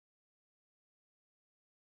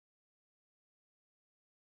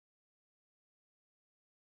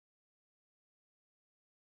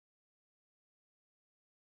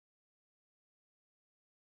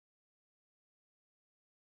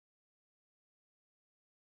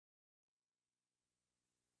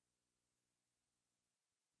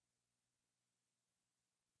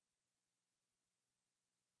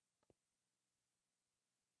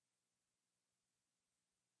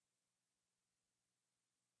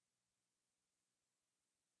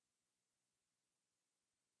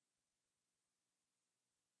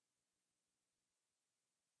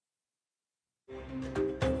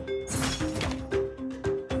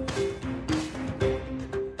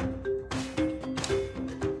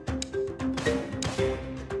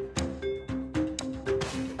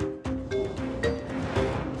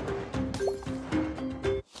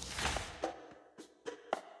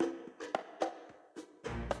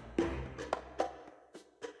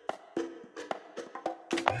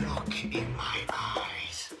Look in my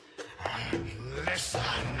eyes and listen.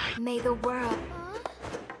 May the world... Huh?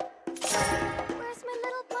 Where's my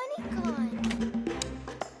little bunny gone?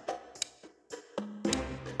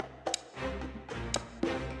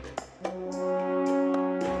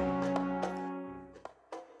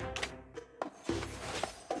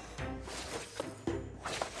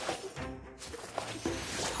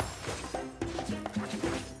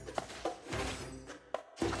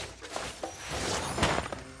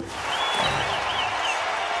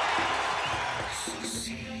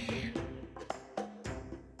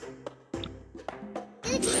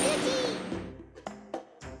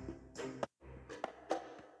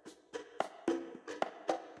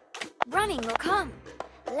 Running will come.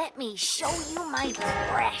 Let me show you my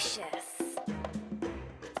precious.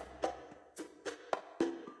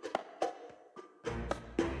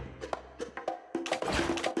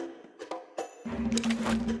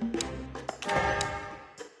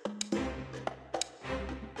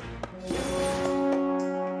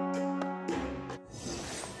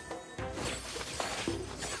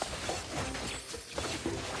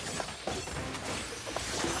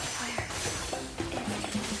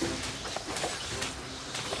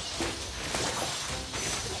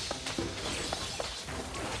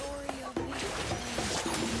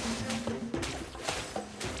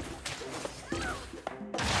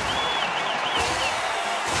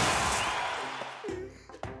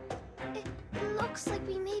 Looks like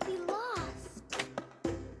we may be lost.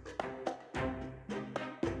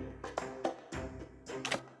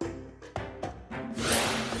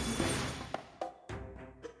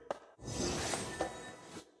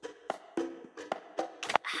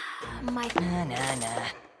 Nah.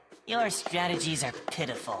 Your strategies are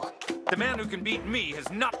pitiful. The man who can beat me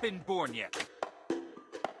has not been born yet.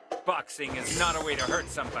 Boxing is not a way to hurt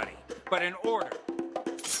somebody, but in order.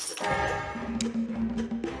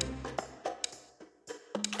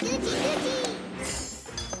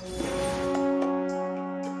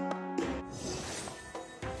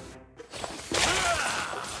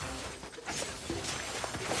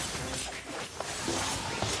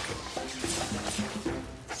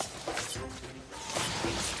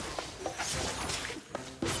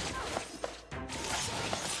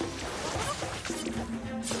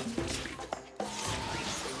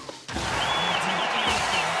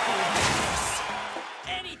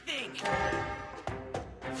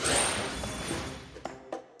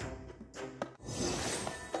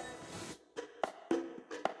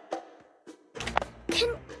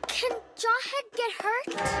 Can Jawhead get hurt?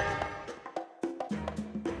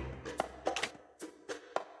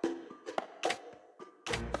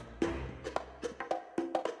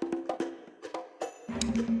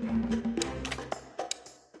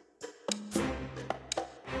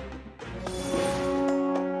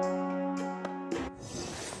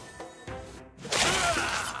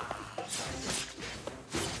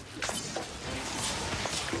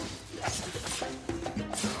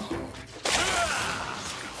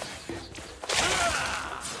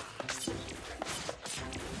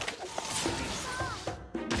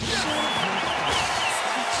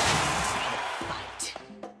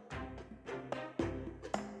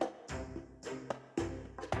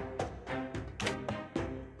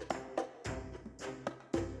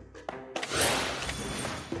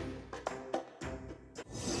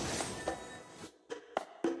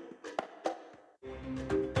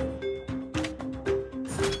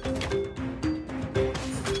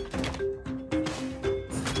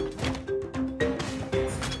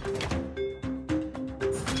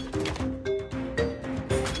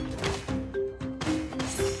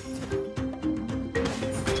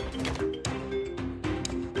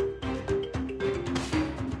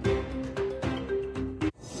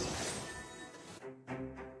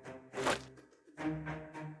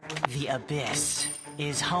 The Abyss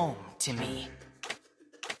is home to me.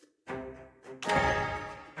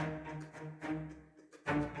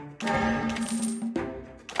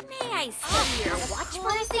 May I see your watch for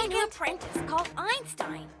a second? New apprentice called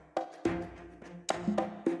Einstein.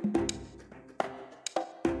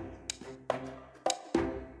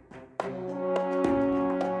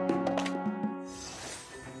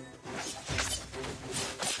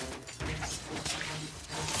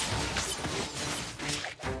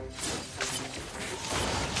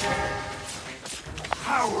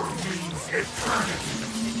 Power means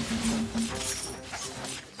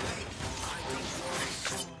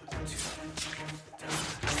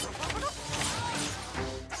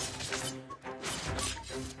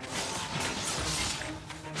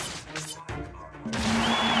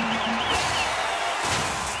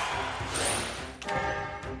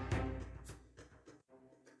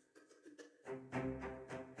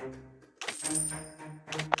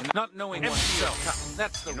Not knowing oneself,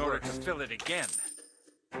 that's the worst. In order to fill it again.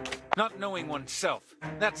 Not knowing oneself,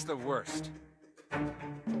 that's the worst.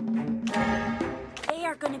 They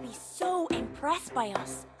are gonna be so impressed by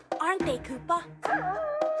us, aren't they, Koopa?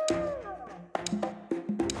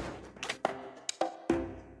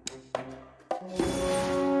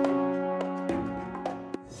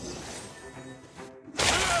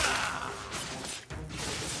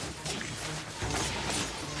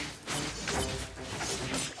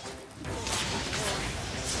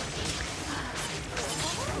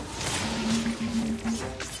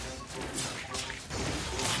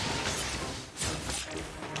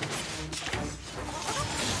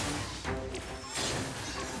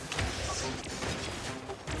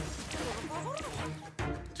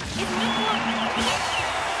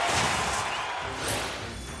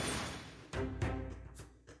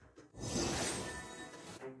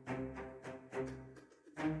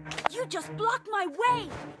 You just blocked my way,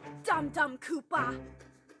 dum-dum Koopa!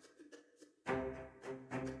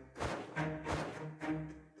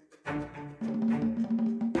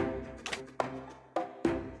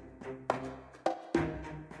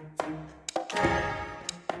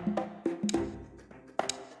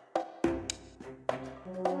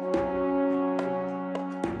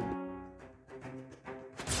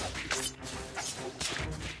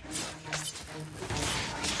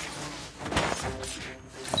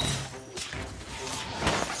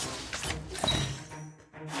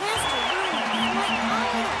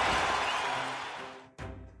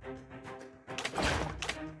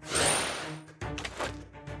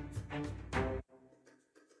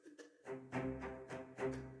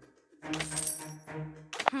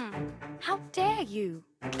 How dare you?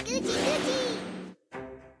 Goody goody!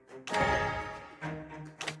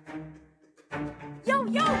 Yo,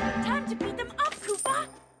 yo! Time to beat them up, Koopa!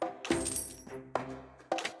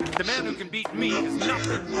 The man who can beat me has not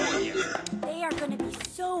been born yet. They are gonna be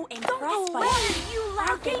so impressed by us. You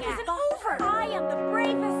Our game isn't over! I am the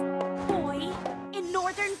bravest boy in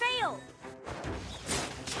Northern Vale!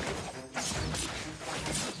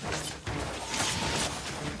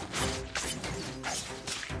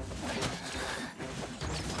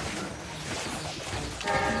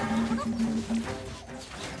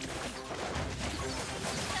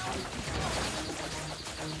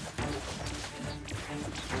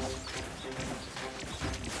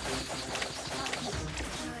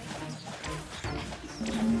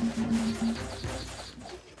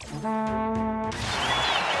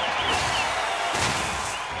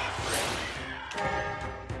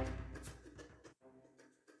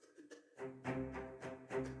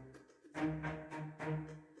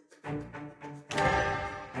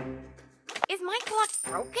 Is my clock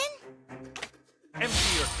broken?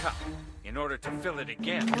 Empty your cup in order to fill it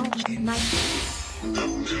again. No, nice.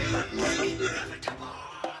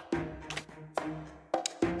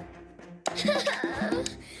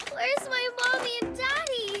 Where's my mommy and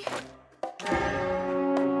daddy?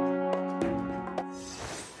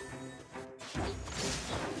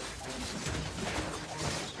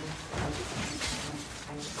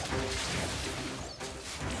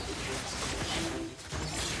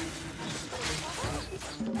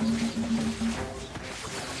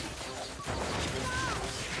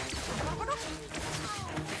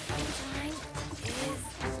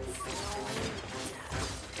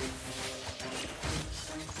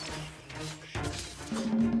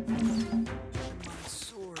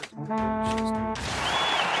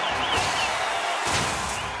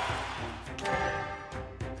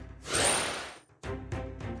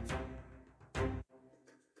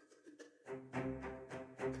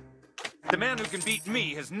 The man who can beat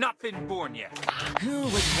me has not been born yet. Who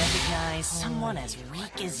would recognize someone as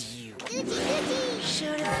weak as you?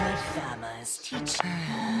 Should have let Famas teach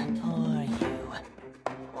poor you.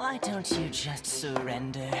 Why don't you just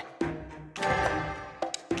surrender?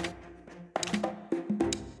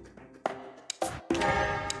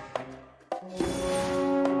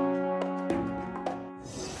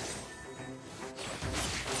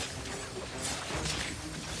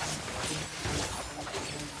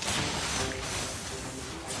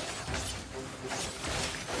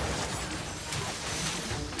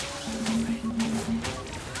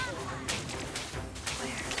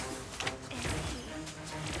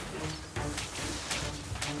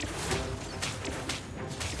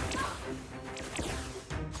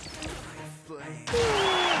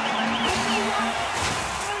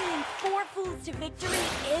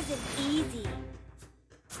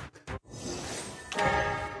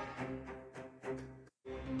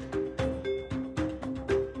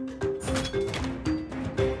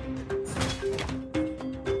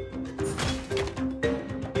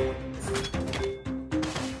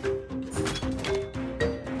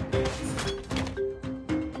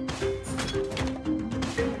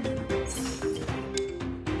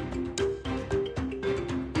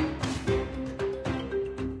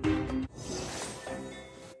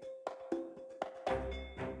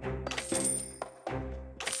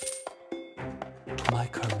 my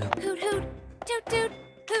Carmilla. Hoot hoot, toot toot,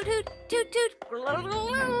 hoot hoot, toot toot.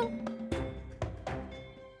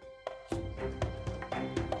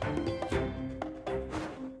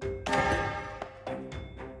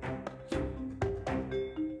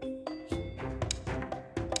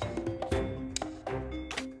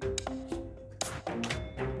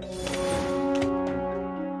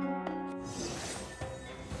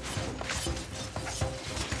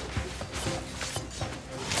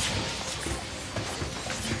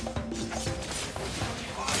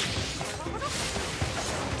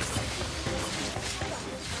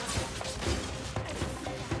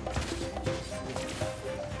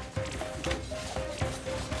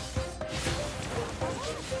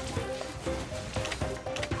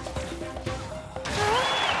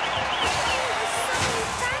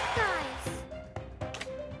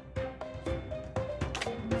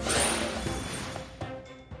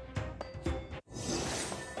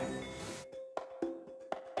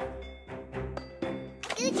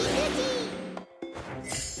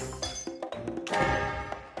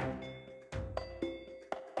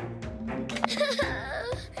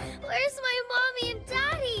 Where's my mommy and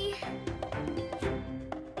daddy?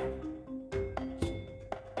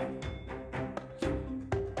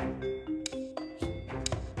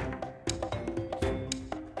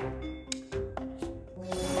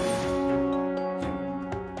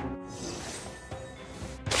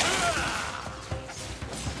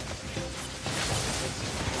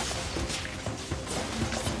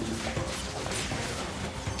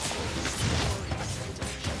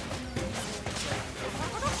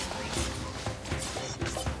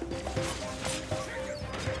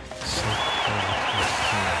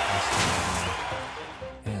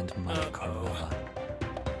 And my Carmilla.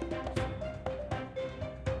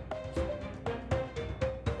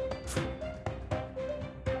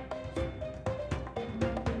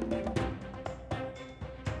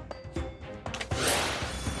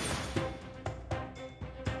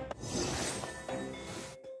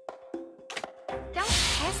 Don't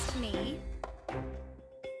test me.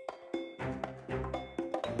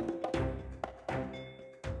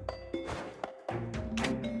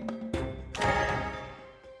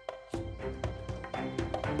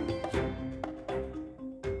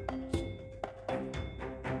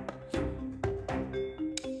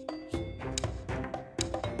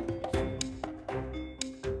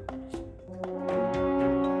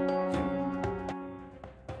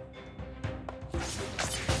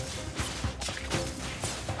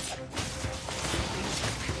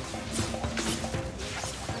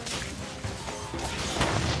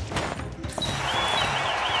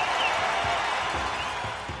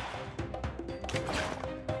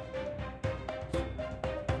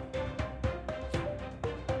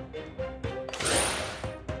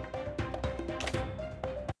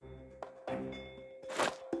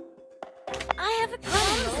 I have a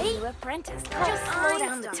clumsy. New apprentice. Just Just slow slow down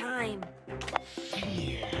down the the time.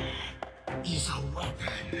 Fear is a weapon.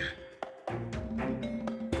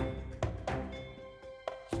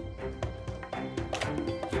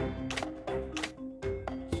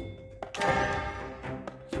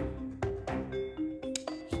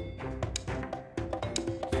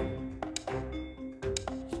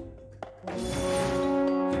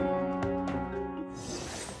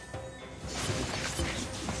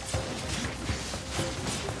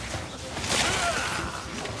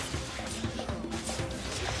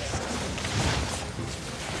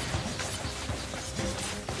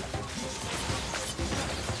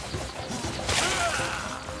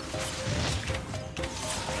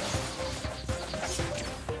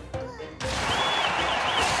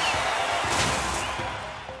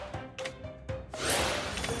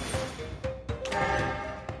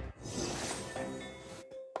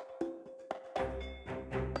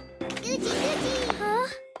 Huh?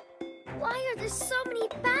 Why are there so many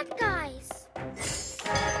bad guys?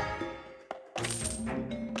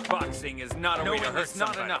 Boxing is not a way to hurt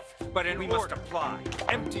not enough, but we must apply.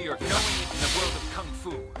 Empty your knowing it in the world of Kung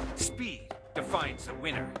Fu. Speed defines the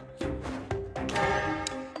winner.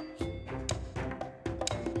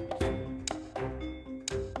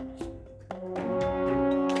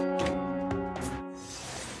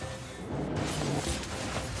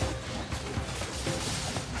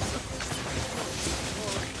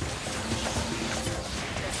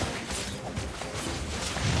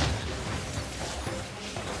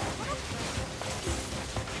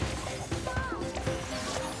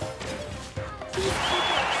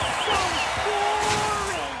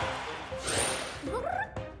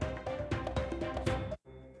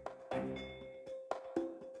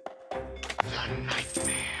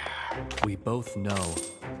 We both know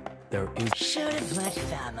there is... Should have let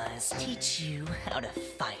Famas teach you how to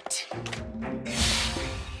fight.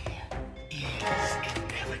 Is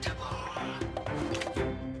inevitable.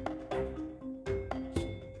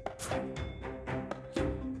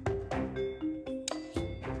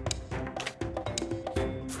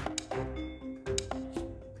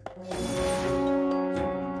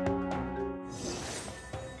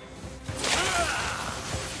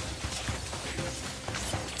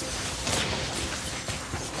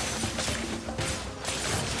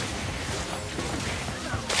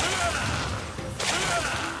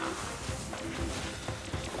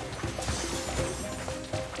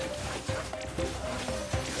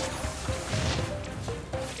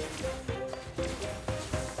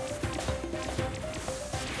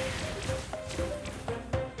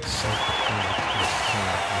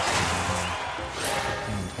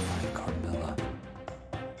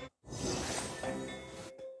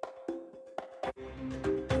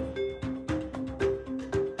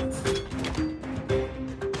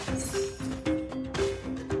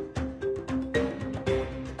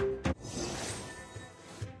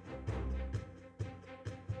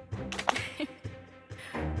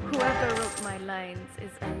 Whoever wrote my lines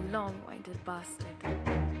is a long-winded bastard.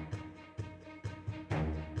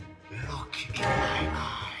 Look in my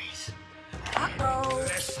eyes. Uh-oh.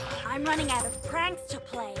 Listen. I'm running out of pranks to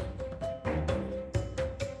play.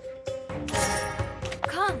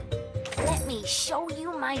 Come, let me show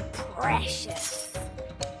you my precious.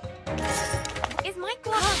 Is my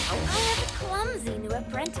glove? I have a clumsy new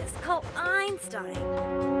apprentice called Einstein.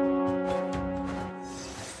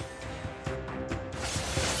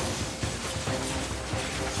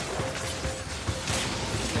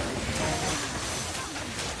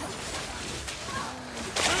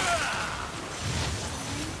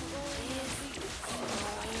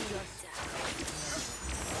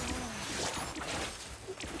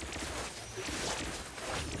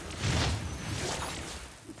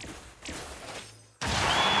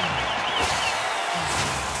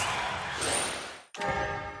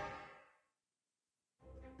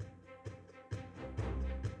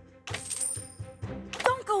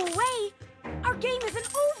 Game isn't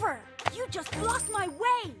over! You just blocked my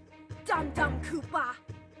way! Dum-dum Koopa!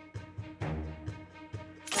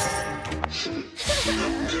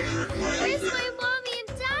 Where's my mommy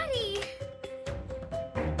and daddy?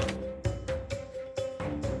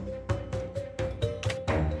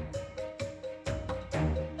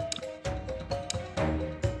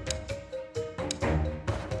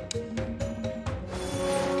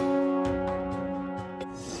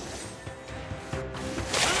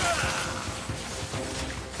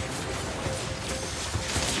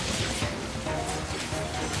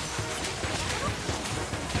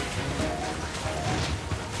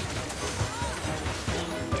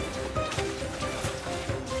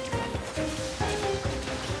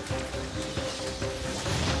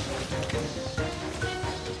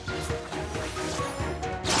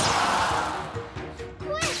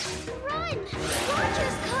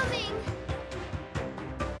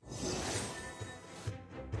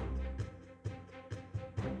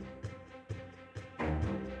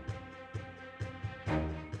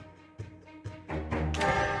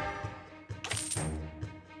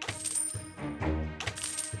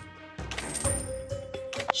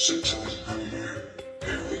 Sit tight, I'm here.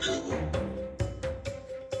 Here we go.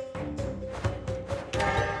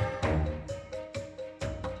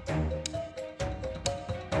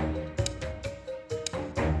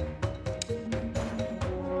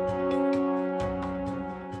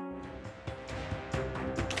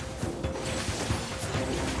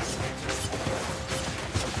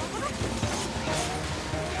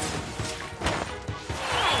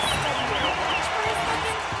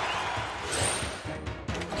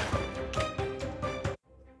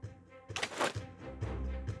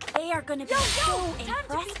 They are gonna be so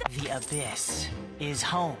impressed. The Abyss is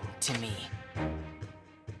home to me.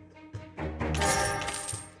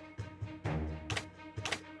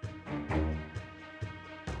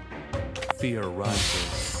 Fear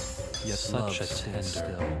rises, yet such a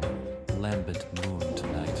tender, lambent moon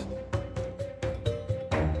tonight.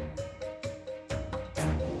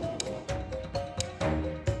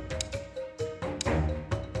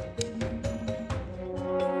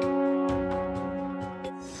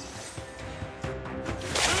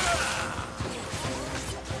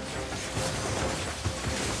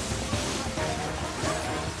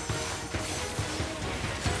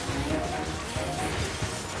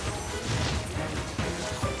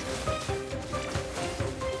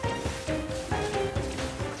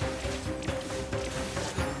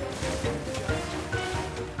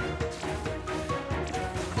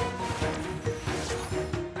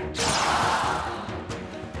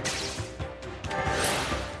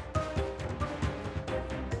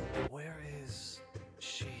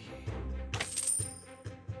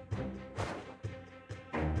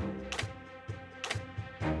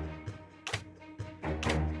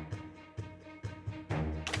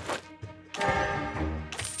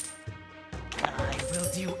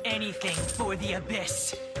 anything for the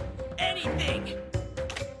abyss. Anything!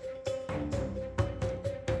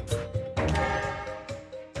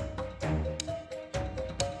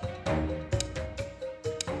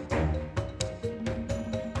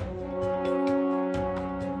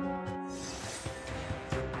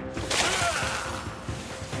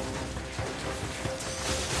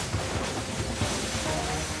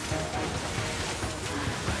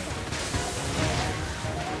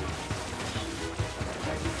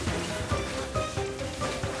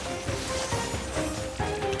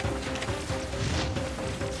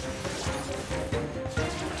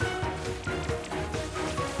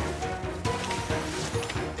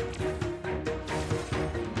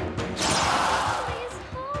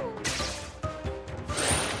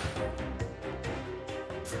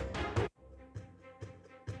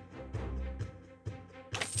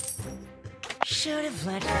 Should have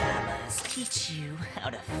let Famas teach you how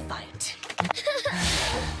to fight.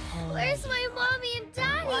 Where's my mommy and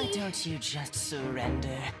daddy? Why don't you just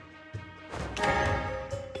surrender?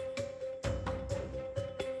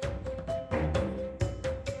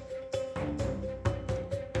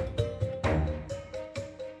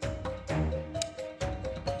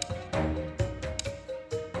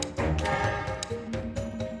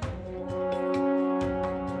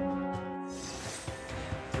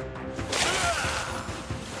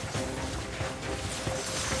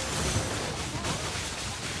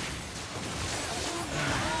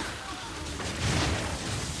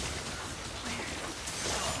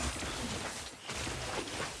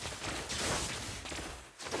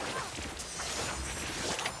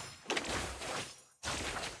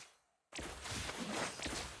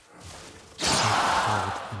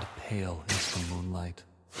 Pale is the moonlight,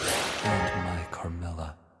 and my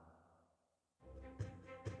Carmilla.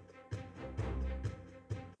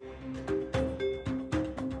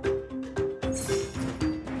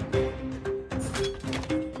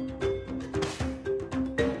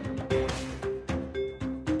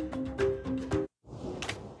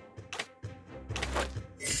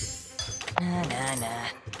 Nah.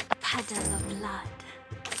 A puddle of blood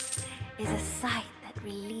is a sight that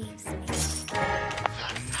relieves me.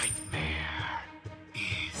 The nightmare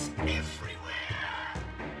is everywhere.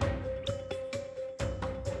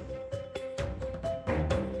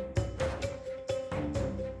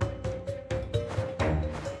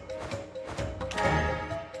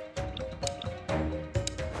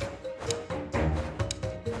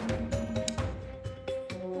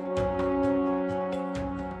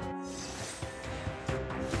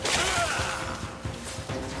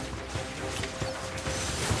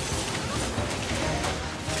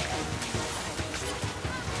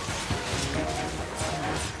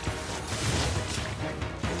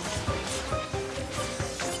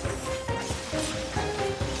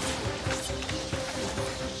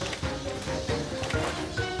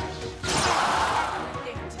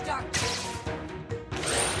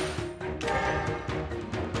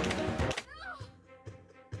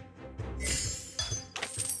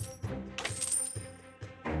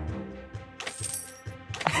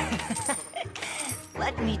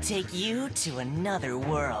 Let me take you to another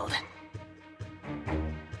world.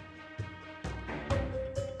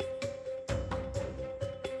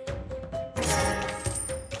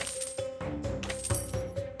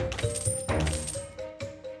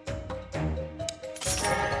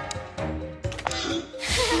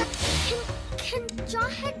 Can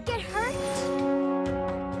Jawhead